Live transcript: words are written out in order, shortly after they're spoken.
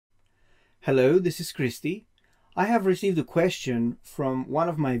Hello, this is Christy. I have received a question from one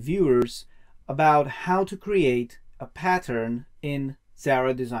of my viewers about how to create a pattern in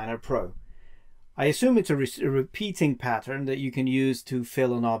Xara Designer Pro. I assume it's a repeating pattern that you can use to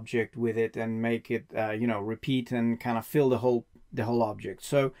fill an object with it and make it, repeat and kind of fill the whole object.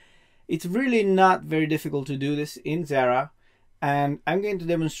 So it's really not very difficult to do this in Xara, and I'm going to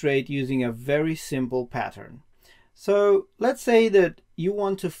demonstrate using a very simple pattern. So let's say that you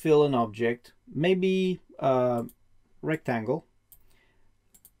want to fill an object, maybe a rectangle,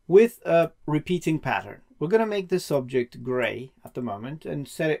 with a repeating pattern. We're going to make this object gray at the moment and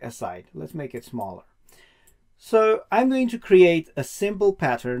set it aside. Let's make it smaller. So I'm going to create a simple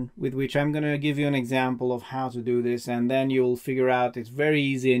pattern with which I'm going to give you an example of how to do this, and then you'll figure out it's very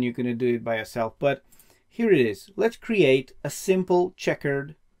easy and you're going to do it by yourself. But here it is. Let's create a simple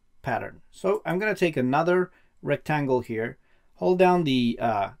checkered pattern. So I'm going to take another rectangle here, hold down the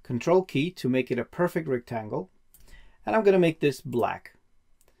control key to make it a perfect rectangle, and I'm going to make this black.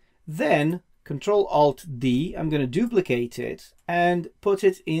 Then Control Alt D, I'm going to duplicate it and put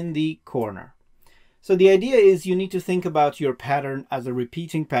it in the corner. So the idea is you need to think about your pattern as a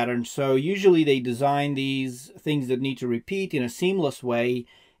repeating pattern. So usually they design these things that need to repeat in a seamless way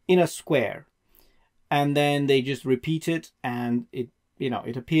in a square, and then they just repeat it, and it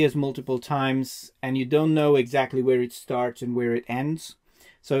appears multiple times and you don't know exactly where it starts and where it ends.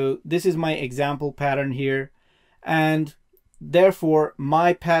 So this is my example pattern here, and therefore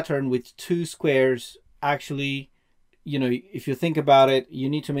my pattern with two squares actually, if you think about it, you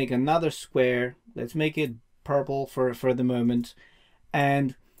need to make another square. Let's make it purple for the moment,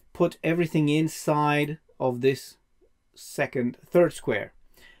 and put everything inside of this third square.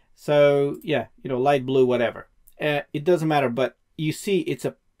 So yeah, light blue, whatever. It doesn't matter, but you see it's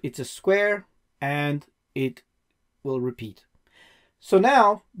a square and it will repeat. So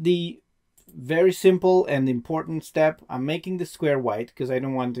now the very simple and important step, I'm making the square white because I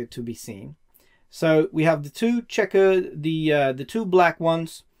don't want it to be seen. So we have the two the two black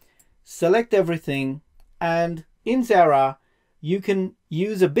ones. Select everything, and in Xara you can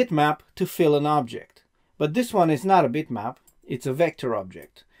use a bitmap to fill an object, but this one is not a bitmap, it's a vector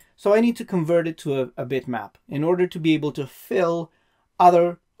object. So I need to convert it to a bitmap in order to be able to fill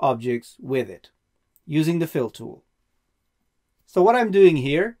other objects with it using the fill tool. So what I'm doing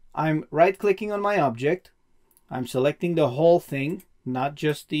here, I'm right clicking on my object, I'm selecting the whole thing, not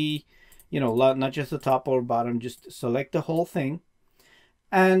just the not just the top or bottom, just select the whole thing,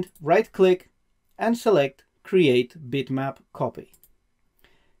 and right click and select create bitmap copy.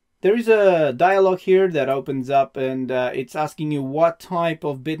 There is a dialog here that opens up, and it's asking you what type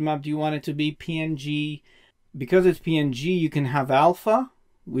of bitmap do you want it to be. PNG. Because it's PNG, you can have alpha,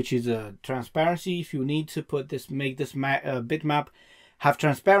 which is a transparency. If you need to make this bitmap have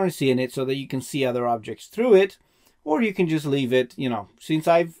transparency in it so that you can see other objects through it, or you can just leave it, since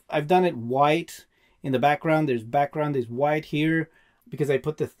I've done it white in the background, there's white here because I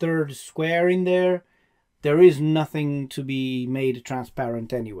put the third square in there. There is nothing to be made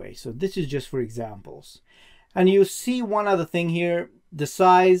transparent anyway. So this is just for examples. And you see one other thing here. The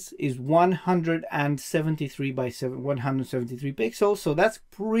size is 173 by 173 pixels. So that's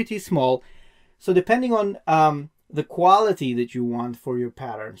pretty small. So depending on the quality that you want for your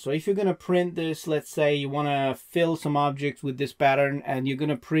pattern. So if you're going to print this, let's say you want to fill some objects with this pattern and you're going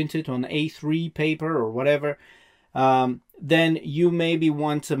to print it on A3 paper or whatever, then you maybe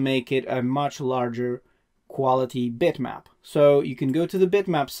want to make it a much larger quality bitmap. So you can go to the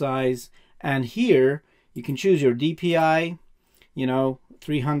bitmap size, and here you can choose your DPI,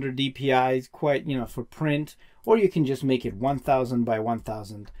 300 DPI is quite, for print, or you can just make it 1000 by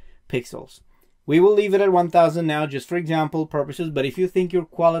 1000 pixels. We will leave it at 1000 now just for example purposes, but if you think your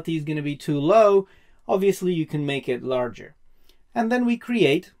quality is going to be too low, obviously you can make it larger. And then we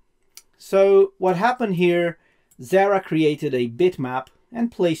create. So what happened here, Xara created a bitmap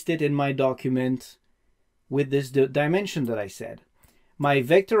and placed it in my document with this dimension that I said. My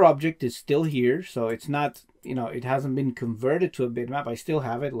vector object is still here, so it's not, it hasn't been converted to a bitmap. I still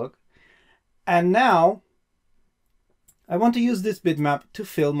have it, look. And now I want to use this bitmap to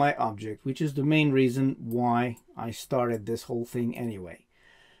fill my object, which is the main reason why I started this whole thing anyway.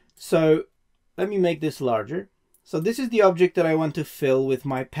 So let me make this larger. So this is the object that I want to fill with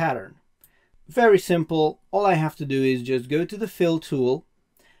my pattern. Very simple. All I have to do is just go to the fill tool,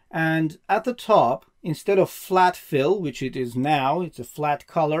 and at the top, instead of flat fill, which it is now, it's a flat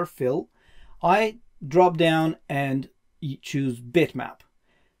color fill, I drop down and choose bitmap.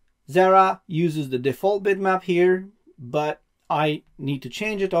 Xara uses the default bitmap here, but I need to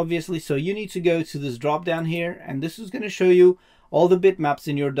change it obviously. So you need to go to this drop down here, and this is going to show you all the bitmaps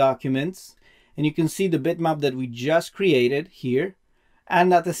in your documents, and you can see the bitmap that we just created here.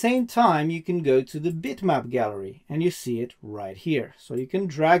 And at the same time, you can go to the bitmap gallery and you see it right here. So you can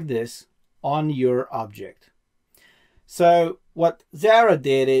drag this on your object. So what Xara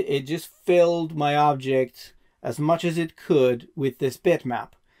did, it just filled my object as much as it could with this bitmap.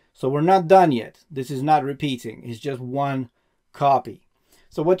 So we're not done yet. This is not repeating. It's just one copy.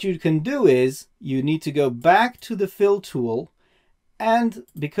 So what you can do is you need to go back to the fill tool. And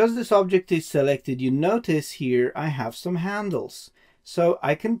because this object is selected, you notice here I have some handles. So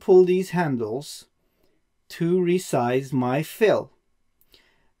I can pull these handles to resize my fill.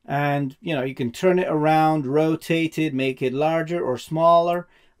 And you can turn it around, rotate it, make it larger or smaller.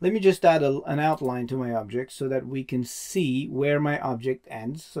 Let me just add an outline to my object so that we can see where my object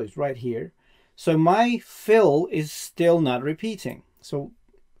ends. So it's right here. So my fill is still not repeating. So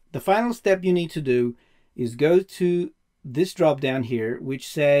the final step you need to do is go to this drop down here, which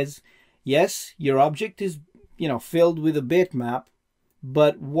says, yes, your object is filled with a bitmap,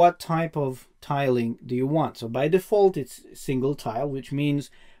 but what type of tiling do you want? So by default, it's single tile, which means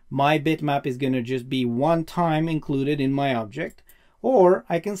my bitmap is going to just be one time included in my object. Or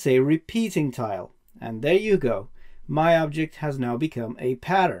I can say repeating tile. And there you go. My object has now become a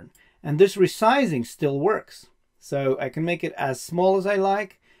pattern. And this resizing still works. So I can make it as small as I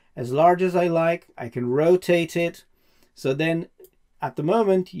like, as large as I like. I can rotate it. So then at the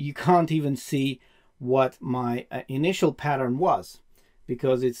moment, you can't even see what my initial pattern was,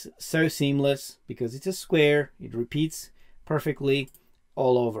 because it's so seamless, because it's a square, it repeats perfectly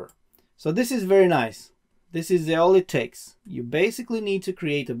all over. So this is very nice. This is all it takes. You basically need to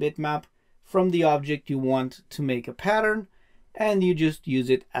create a bitmap from the object you want to make a pattern, and you just use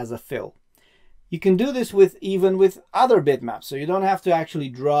it as a fill. You can do this even with other bitmaps, so you don't have to actually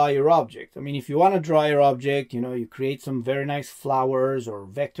draw your object. I mean, if you want to draw your object, you create some very nice flowers or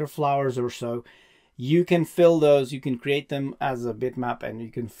vector flowers or so, you can fill those, you can create them as a bitmap and you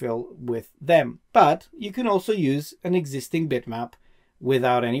can fill with them. But you can also use an existing bitmap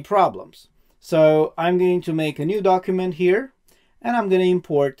without any problems. So I'm going to make a new document here and I'm going to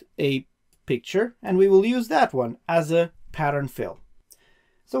import a picture and we will use that one as a pattern fill.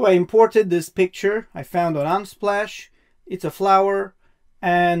 So I imported this picture I found on Unsplash. It's a flower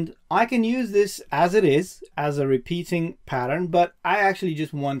and I can use this as it is, as a repeating pattern, but I actually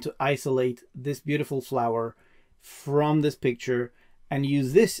just want to isolate this beautiful flower from this picture and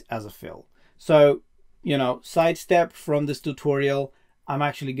use this as a fill. So, sidestep from this tutorial, I'm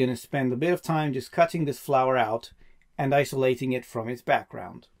actually going to spend a bit of time just cutting this flower out and isolating it from its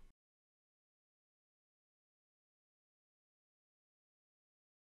background.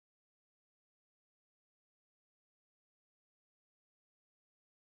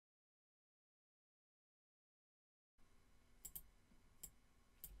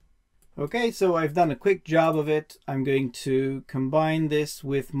 Okay, so I've done a quick job of it. I'm going to combine this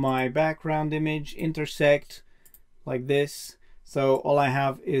with my background image, intersect like this. So all I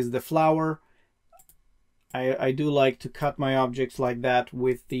have is the flower. I do like to cut my objects like that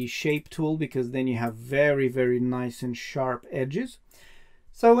with the shape tool because then you have very, very nice and sharp edges.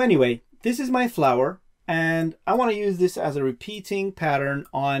 So anyway, this is my flower and I want to use this as a repeating pattern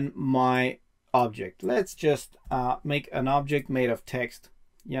on my object. Let's just make an object made of text.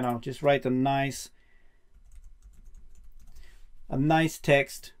 Just write a nice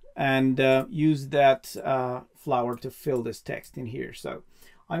text and use that flower to fill this text in here. So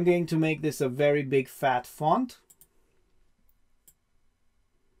I'm going to make this a very big fat font.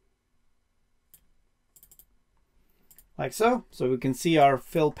 Like so. So we can see our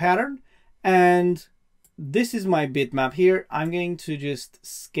fill pattern. And this is my bitmap here. I'm going to just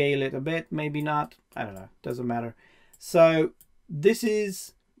scale it a bit, maybe not. I don't know, doesn't matter. So this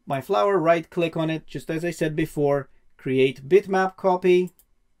is my flower, right click on it, just as I said before, create bitmap copy.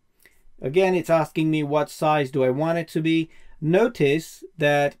 Again, it's asking me what size do I want it to be. Notice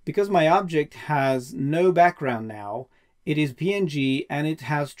that because my object has no background now, it is PNG and it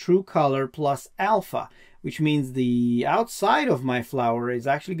has true color plus alpha, which means the outside of my flower is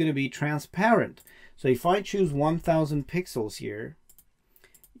actually going to be transparent. So if I choose 1000 pixels here,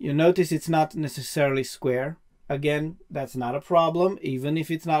 you notice it's not necessarily square. Again, that's not a problem. Even if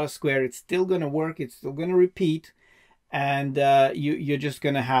it's not a square, it's still going to work. It's still going to repeat. And you're just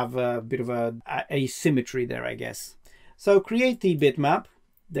going to have a bit of a asymmetry there, I guess. So create the bitmap.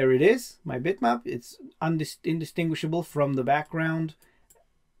 There it is, my bitmap. It's indistinguishable from the background.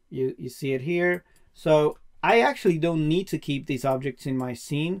 You see it here. So I actually don't need to keep these objects in my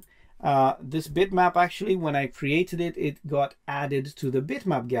scene. This bitmap, actually, when I created it, it got added to the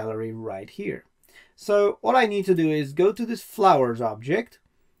bitmap gallery right here. So what I need to do is go to this flowers object,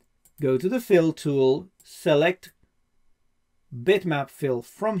 go to the fill tool, select bitmap fill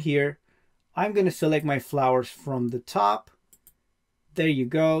from here. I'm going to select my flowers from the top. There you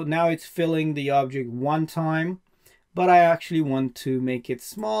go. Now it's filling the object one time, but I actually want to make it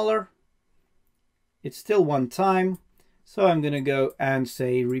smaller. It's still one time. So I'm going to go and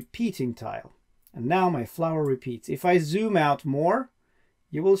say repeating tile. And now my flower repeats. If I zoom out more,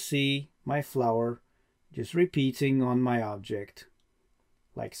 you will see my flower just repeating on my object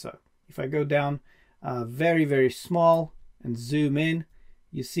like so. If I go down very, very small and zoom in,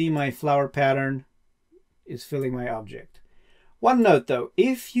 you see my flower pattern is filling my object. One note though,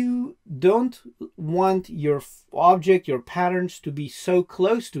 if you don't want your object, your patterns to be so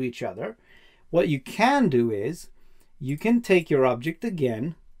close to each other, what you can do is you can take your object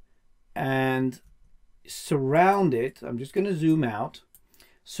again and surround it. I'm just going to zoom out.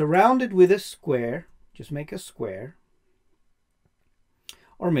 Surround it with a square. Just make a square.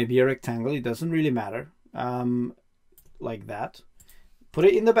 Or maybe a rectangle. It doesn't really matter. Like that. Put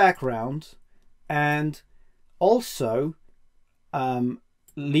it in the background. And also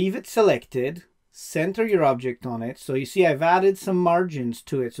leave it selected. Center your object on it. So you see I've added some margins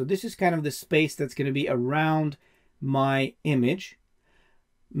to it. So this is kind of the space that's going to be around my image.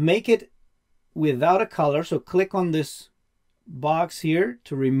 Make it without a color. So click on this box here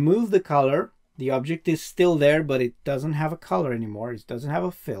to remove the color. The object is still there, but it doesn't have a color anymore. It doesn't have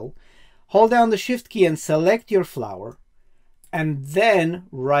a fill. Hold down the Shift key and select your flower, and then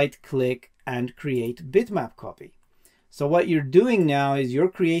right click and create bitmap copy. So what you're doing now is you're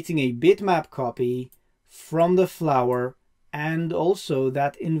creating a bitmap copy from the flower and also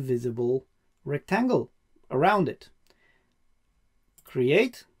that invisible rectangle around it.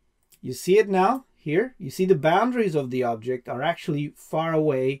 Create. You see it now here. You see the boundaries of the object are actually far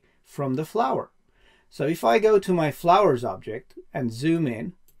away from the flower. So if I go to my flowers object and zoom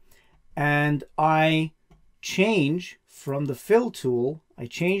in and I change from the fill tool, I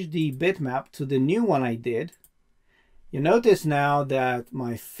change the bitmap to the new one I did. You notice now that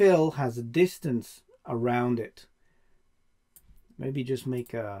my fill has a distance around it. Maybe just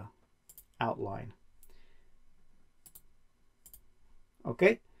make a outline.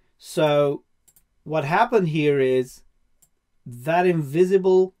 Okay, so what happened here is that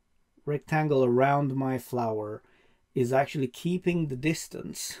invisible rectangle around my flower is actually keeping the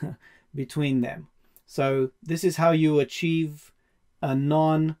distance between them. So this is how you achieve a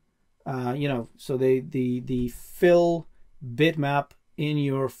non, so the fill bitmap in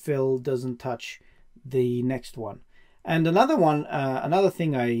your fill doesn't touch the next one. And another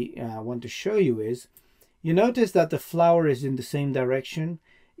thing I want to show you is, you notice that the flower is in the same direction.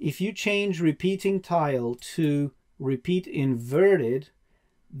 If you change repeating tile to repeat inverted,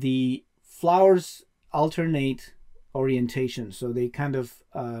 the flowers alternate orientation. So they kind of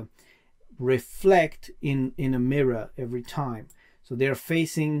reflect in a mirror every time. So they're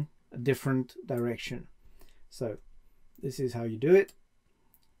facing a different direction. So this is how you do it.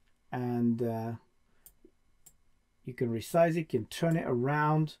 And you can resize it, you can turn it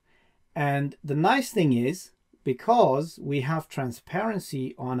around. And the nice thing is, because we have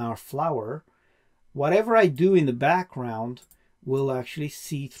transparency on our flower, whatever I do in the background will actually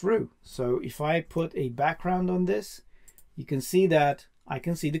see through. So if I put a background on this, you can see that I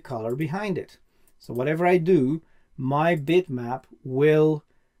can see the color behind it. So whatever I do, my bitmap will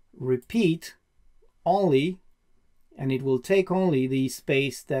repeat only, and it will take only the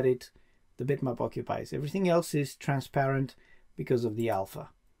space that the bitmap occupies. Everything else is transparent because of the alpha.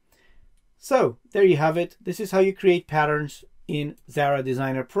 So there you have it. This is how you create patterns in Xara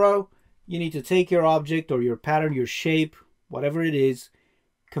Designer Pro. You need to take your object or your pattern, your shape, whatever it is,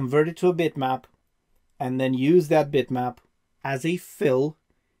 convert it to a bitmap, and then use that bitmap as a fill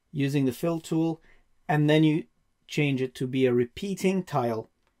using the fill tool, and then you change it to be a repeating tile,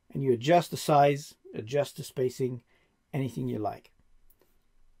 and you adjust the size, adjust the spacing, anything you like.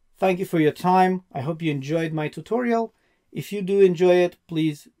 Thank you for your time. I hope you enjoyed my tutorial. If you do enjoy it,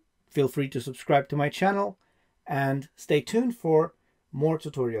 please feel free to subscribe to my channel and stay tuned for more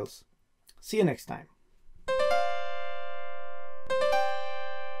tutorials. See you next time.